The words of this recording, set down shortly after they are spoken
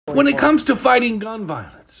When it comes to fighting gun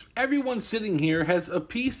violence, everyone sitting here has a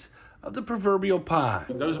piece of the proverbial pie.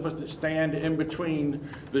 Those of us that stand in between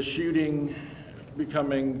the shooting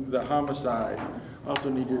becoming the homicide also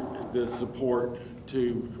need the support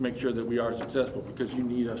to make sure that we are successful, because you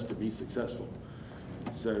need us to be successful.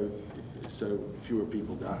 So fewer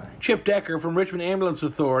people die. Chip Decker from Richmond Ambulance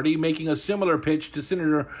Authority making a similar pitch to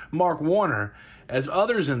Senator Mark Warner, as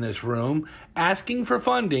others in this room asking for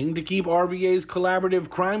funding to keep RVA's collaborative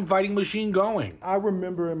crime-fighting machine going. I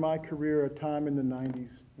remember in my career a time in the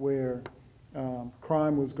 90s where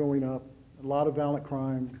crime was going up, a lot of violent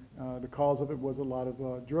crime. The cause of it was a lot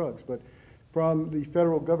of drugs. But from the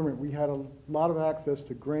federal government, we had a lot of access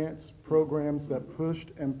to grants, programs that pushed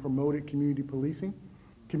and promoted community policing,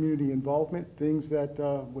 community involvement, things that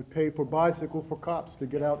would pay for bicycle for cops to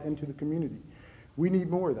get out into the community. We need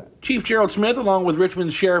more of that. Chief Gerald Smith, along with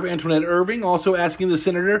Richmond Sheriff Antoinette Irving, also asking the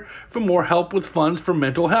senator for more help with funds for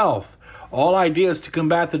mental health. All ideas to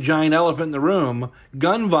combat the giant elephant in the room,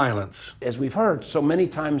 gun violence. As we've heard so many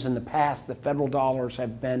times in the past, the federal dollars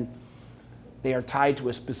they are tied to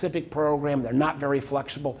a specific program. They're not very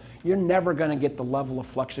flexible. You're never going to get the level of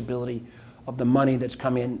flexibility of the money that's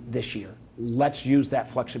come in this year. Let's use that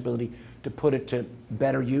flexibility to put it to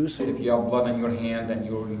better use. If you have blood on your hands and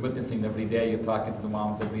you're witnessing every day, you're talking to the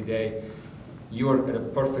moms every day, you're a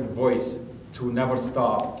perfect voice to never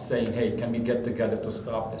stop saying, hey, can we get together to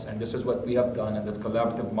stop this? And this is what we have done in this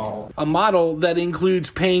collaborative model. A model that includes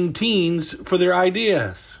paying teens for their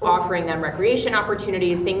ideas. Offering them recreation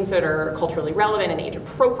opportunities, things that are culturally relevant and age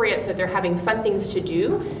appropriate, so that they're having fun things to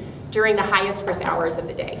do during the highest risk hours of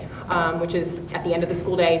the day, which is at the end of the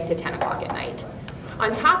school day to 10 o'clock at night.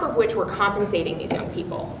 On top of which, we're compensating these young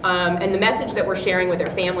people. And the message that we're sharing with their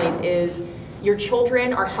families is, your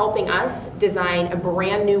children are helping us design a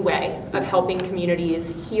brand new way of helping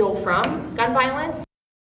communities heal from gun violence.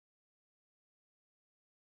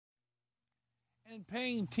 And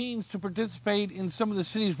paying teens to participate in some of the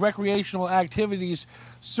city's recreational activities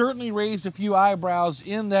certainly raised a few eyebrows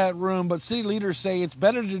in that room, but city leaders say it's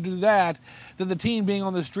better to do that than the teen being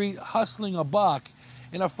on the street hustling a buck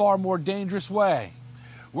in a far more dangerous way.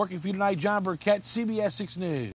 Working for you tonight, John Burkett, CBS 6 News.